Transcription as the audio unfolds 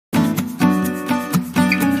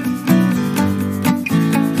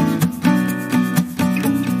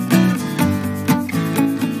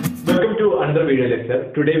another video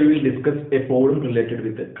lecture. Today we will discuss a problem related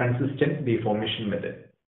with the consistent deformation method.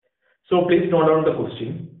 So please note down the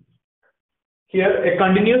question. Here a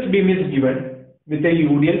continuous beam is given with a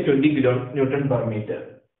UDL 20 kN per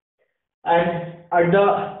meter, and at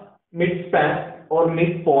the mid span or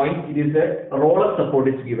mid point it is a roller support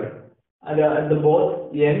is given, and at the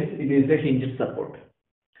both ends it is a hinged support.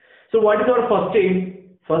 So what is our first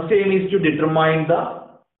aim? First aim is to determine the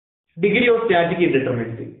degree of static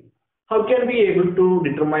indeterminacy. How can we able to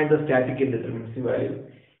determine the static indeterminacy value?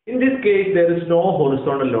 In this case, there is no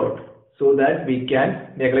horizontal load, so that we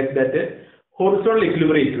can neglect that horizontal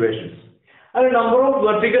equilibrium equations. And a number of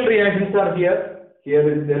vertical reactions are here.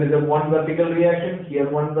 There is a one vertical reaction, here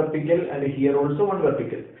one vertical, and here also one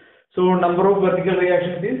vertical. So number of vertical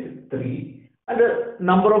reactions is 3, and the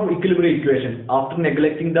number of equilibrium equations after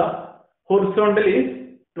neglecting the horizontal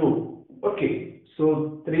is 2. Okay,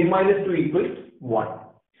 so 3 minus 2 equals 1.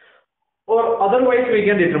 Or otherwise we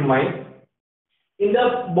can determine in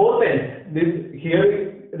the both ends, this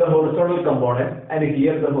here the horizontal component and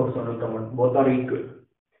here the horizontal component, both are equal.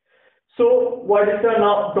 So what is the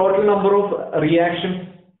total number of reactions?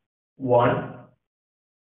 1,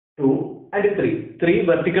 2 and 3. 3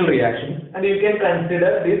 vertical reactions, and you can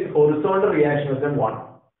consider this horizontal reaction as 1.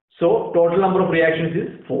 So total number of reactions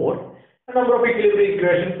is 4. The number of equilibrium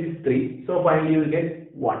equations is 3. So finally you will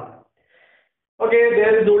get 1. Okay,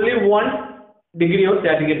 there is only one degree of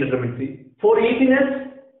static indeterminacy. For easiness,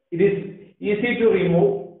 it is easy to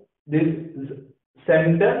remove this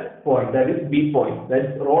center point, that is B point, that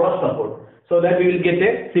is roller support, so that we will get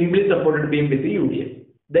a simply supported beam with the UDL.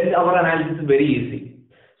 Then our analysis is very easy.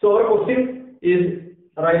 So our question is,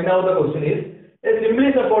 right now the question is, a simply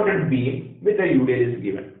supported beam with a UDL is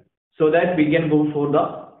given, so that we can go for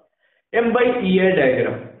the M by EA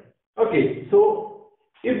diagram. Okay, so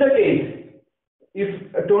if the case, if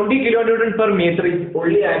 20 kN per meter is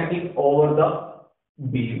only acting over the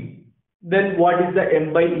beam, then what is the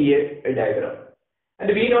M by EA diagram? And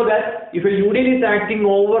we know that if a UDL is acting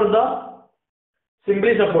over the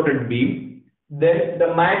simply supported beam, then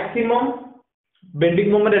the maximum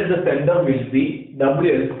bending moment at the center will be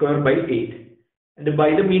WL square by 8. And by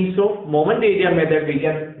the means of moment area method, we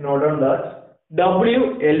can note down that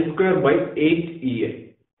WL square by 8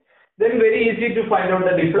 EA. Then very easy to find out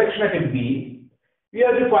the deflection at a B. We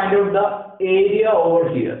have to find out the area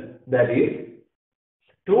over here, that is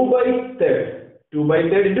 2 by third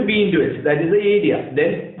into B into H, that is the area,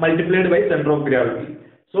 then multiplied by center of gravity.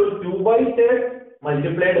 So 2 by third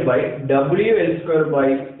multiplied by WL square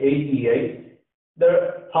by 8 EI,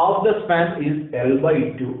 the half the span is L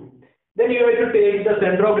by 2. Then you have to take the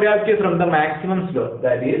center of gravity from the maximum slope,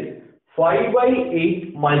 that is 5 by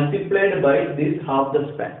 8 multiplied by this half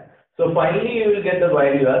the span. So finally you will get the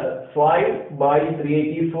value as 5 by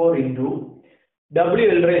 384 into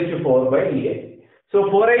WL raised to 4 by EA. So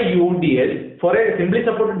for a UDL, for a simply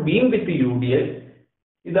supported beam with the UDL,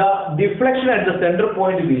 the deflection at the center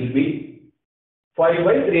point will be 5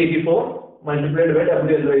 by 384 multiplied by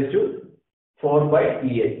WL raised to 4 by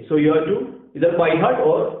EA. So you have to either by heart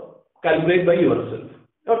or calculate by yourself.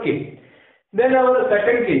 Okay. Then our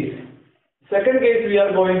second case. Second case we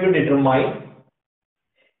are going to determine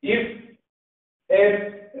if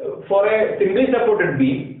for a simply supported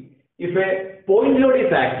beam, if a point load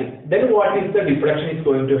is acting, then what is the deflection is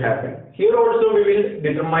going to happen? Here also we will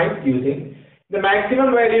determine using the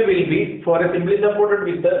maximum value will be for a simply supported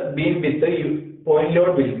with the beam with the point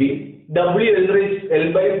load will be WL raised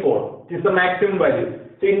L by 4. This is the maximum value.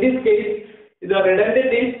 So in this case, the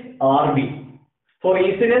redundant is RB. For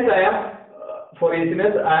easiness, I am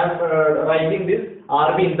writing this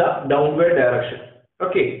RB in the downward direction.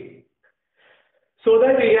 Okay. So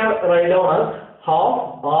that we have write down as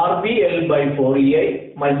half RBL by 4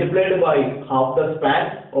 EI multiplied by half the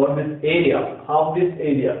span or this area, half this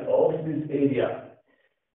area of this area.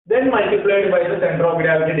 Then multiplied by the center of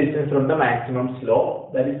gravity distance from the maximum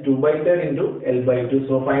slope, that is 2 by 3 into L by 2.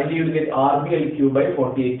 So finally you will get RBLQ by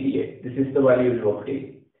 48 EA. This is the value you will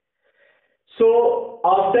obtain. So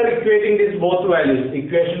after equating these both values,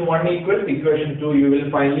 equation 1 equals equation 2, you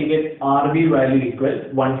will finally get RB value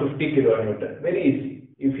equals 150 kN. Very easy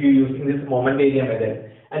if you using this moment area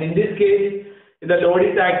method. And in this case, the load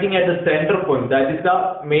is acting at the center point. That is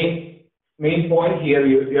the main point here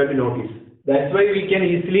you have to notice. That's why we can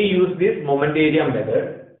easily use this moment area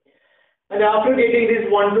method. And after getting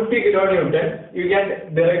this 150 kN, you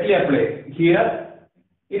can directly apply. Here,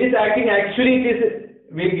 it is acting actually,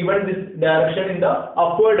 we given this direction in the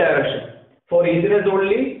upward direction. For easiness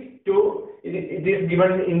only, it is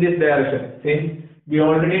given in this direction. Since we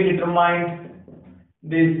already determined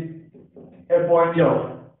this a point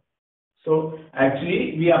load, So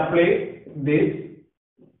actually we apply this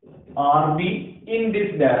RB in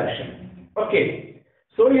this direction. Okay.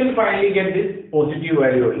 So you will finally get this positive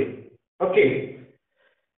value only. Okay.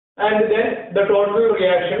 And then the total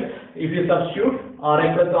reactions, if you substitute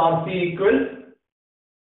Ra plus Rc equals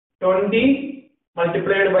 20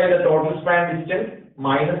 multiplied by the total span distance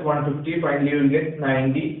minus 150, finally you will get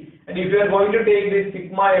 90. And if you are going to take this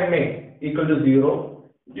sigma Ma equal to 0,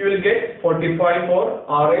 you will get 45 for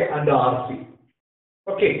Ra and Rc.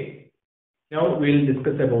 Okay. Now we will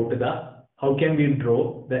discuss about the how can we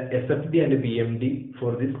draw the SFD and BMD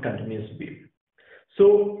for this continuous beam.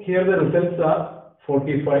 So here the results are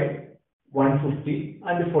 45, 150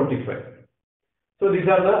 and 45. So these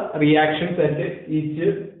are the reactions at each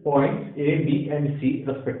point A, B and C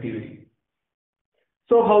respectively.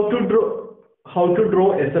 So how to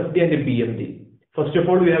draw SFD and BMD? First of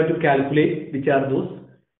all, we have to calculate which are those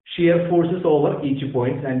shear forces over each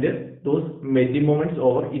point and those bending moments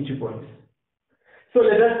over each point. So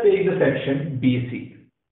let us take the section BC.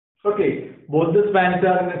 Okay, both the spans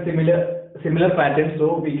are in a similar pattern,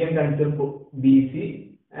 so we can consider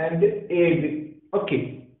BC and AB.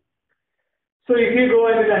 Okay. So if you go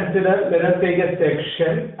and consider, let us take a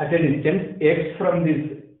section at a distance x from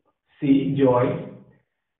this C joint,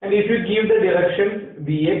 and if you give the directions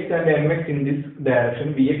Vx and Mx in this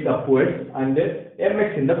direction, Vx upwards and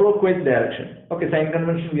Mx in the clockwise direction. Okay, sign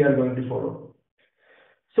convention we are going to follow.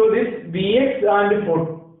 So this Vx and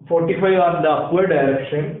 45 are the upward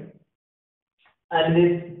direction, and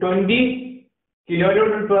this 20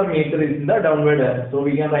 kilonewton per meter is in the downward direction. So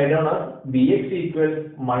we can write down as Vx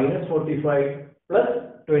equals minus 45 plus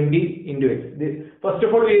 20 into x. First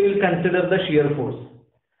of all, we will consider the shear force.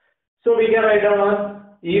 So we can write down as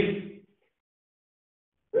if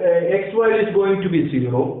x value is going to be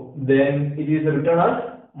 0, then it is written as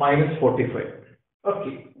minus 45.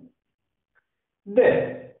 Okay.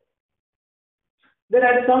 Then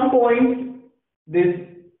at some point this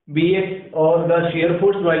Vx or the shear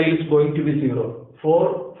force value is going to be 0.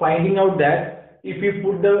 For finding out that, if we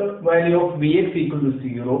put the value of Vx equal to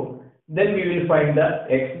 0, then we will find the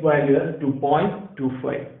x value as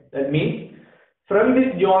 2.25. That means from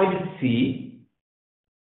this joint C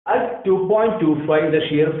at 2.25 the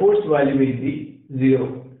shear force value will be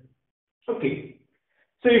 0. Okay.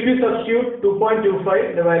 So if you substitute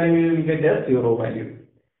 2.25, the value you will get as 0 value.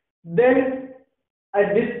 Then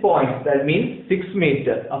at this point, that means 6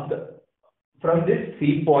 meter from this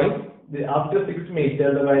C point, after 6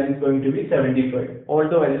 meter the value is going to be 75. All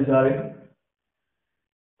the values are in.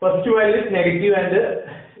 First value is negative and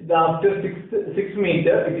after 6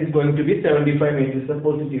 meter it is going to be 75 meters, the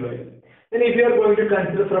positive value. Then if you are going to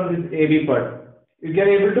consider from this AB part, you can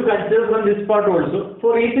able to consider from this part also.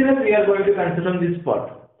 For easiness we are going to consider from this part.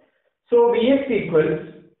 So Vx equals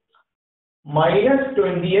minus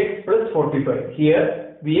 20x plus 45.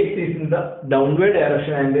 Here Vx is in the downward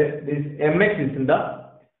direction and this Mx is in the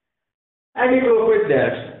anti-clockwise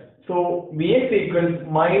direction. So Vx equals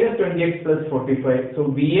minus 20x plus 45. So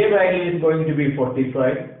Va value is going to be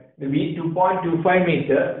 45. The V 2.25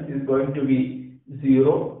 meter is going to be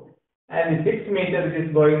 0. And 6 meters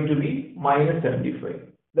is going to be minus 75.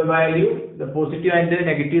 The value, the positive and the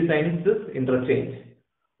negative signs is interchange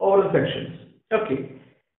over the sections. Okay.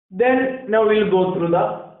 Then now we will go through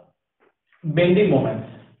the bending moments.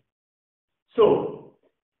 So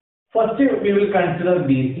first we will consider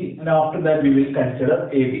BC and after that we will consider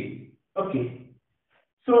AB. Okay.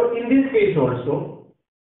 So in this case also,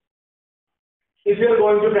 if you are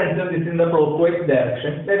going to consider this in the clockwise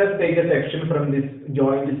direction, let us take a section from this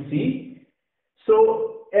joint C.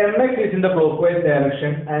 So Mx is in the clockwise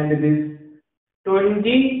direction and this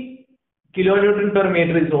 20 kilonewton per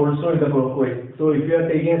meter is also in the clockwise. So if you are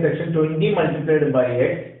taking a section 20 multiplied by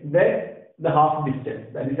x, then the half distance,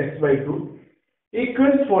 that is x by 2,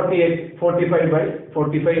 equals 45 by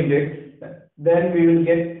 45 into x. Then we will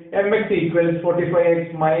get Mx equals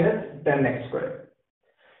 45x minus 10x squared.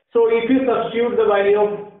 So if you substitute the value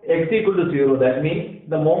of x equal to 0, that means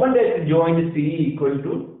the moment at joint C equal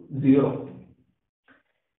to 0.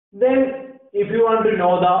 Then if you want to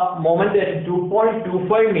know the moment at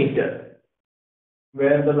 2.25 meter,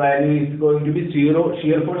 where the value is going to be 0,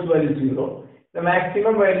 shear force value is 0, the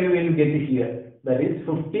maximum value you will get here, that is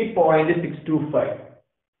 50.625.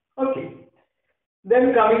 Okay.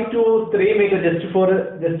 Then coming to 3 meter, just for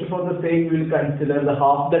the sake, we will consider the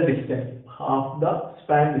half the distance, half the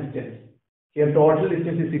span distance. Here total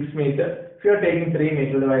distance is 6 meter. If you are taking 3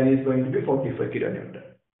 meter, the value is going to be 45 kilonewton.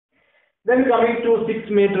 Then coming to 6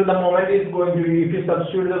 meter, the moment is going to be, if you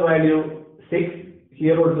substitute the value 6,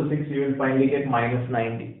 here also 6, you will finally get minus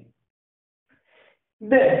 90.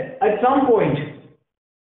 Then at some point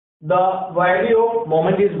the value of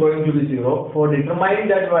moment is going to be 0. For determining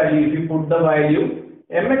that value, if you put the value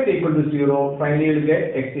mx equal to 0, finally you will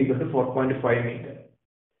get x equal to 4.5 meter.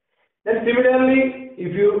 Then similarly,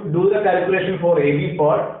 if you do the calculation for AB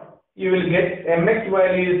part, you will get mx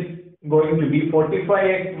value is going to be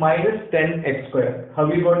 45x minus 10x square. How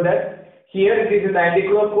we got that? Here it is in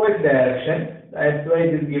anti-clockwise direction. That's why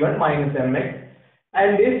it is given minus mx.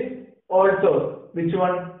 And this also, which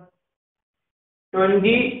one?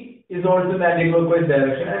 20 is also in the anti-clockwise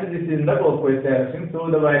direction and this is in the clockwise direction. So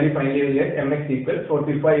the value finally will get mx equals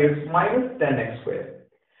 45x minus 10x square.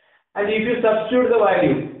 And if you substitute the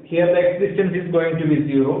value, here the x distance is going to be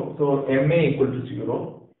 0. So ma equal to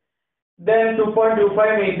 0. Then 2.25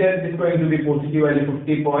 meter is going to be positive value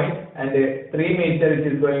 50 point, and 3 meter it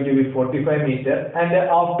is going to be 45 meter, and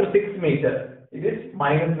after 6 meter it is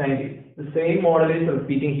minus 90. The same model is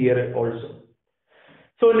repeating here also.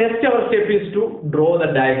 So next our step is to draw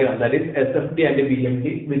the diagram, that is SFD and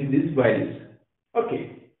BMD with these values.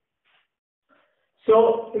 Okay.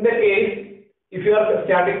 So in the case, if you are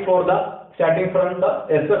starting from the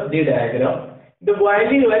SFD diagram, the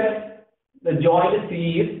value at the joint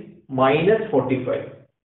C is minus 45.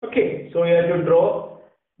 Okay, so you have to draw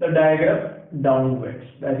the diagram downwards,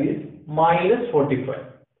 that is minus 45.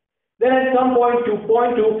 Then at some point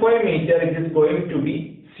 2.25 meter it is going to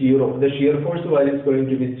be 0. The shear force value is going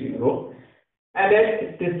to be 0. And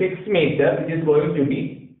at the 6 meter it is going to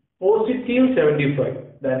be positive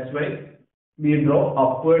 75. That's why we draw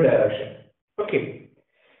upward direction. Okay.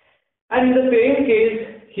 And in the same case,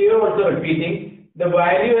 here also repeating, the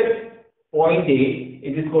value at point A,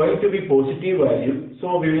 it is going to be positive value,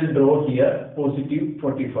 so we will draw here positive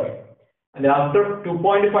 45, and after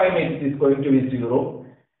 2.5 meter it is going to be 0,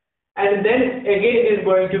 and then again it is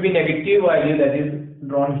going to be negative value, that is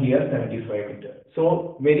drawn here 75 meter.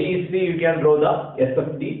 So very easily you can draw the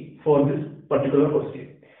SFD for this particular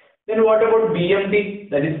question. Then what about BMD,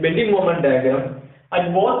 that is bending moment diagram?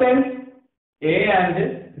 At both ends A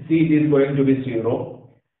and C it is going to be 0,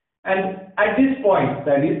 and at this point,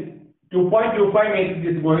 that is 2.25 meter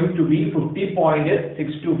is going to be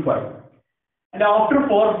 50.625, and after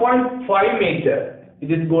 4.5 meter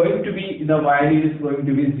it is going to be, the value is going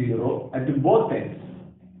to be 0 at both ends,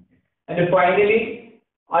 and finally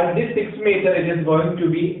at this 6 meter it is going to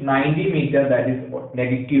be 90 meter, that is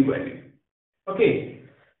negative value. Okay,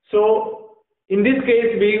 so in this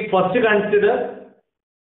case we first consider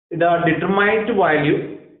the determined value.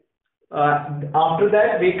 After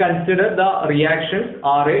that we consider the reactions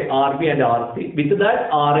RA, RB and RC. With that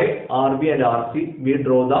RA, RB and RC we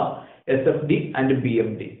draw the SFD and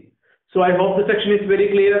BMD. So I hope the section is very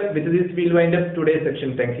clear. With this we will wind up today's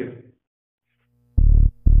section. Thank you.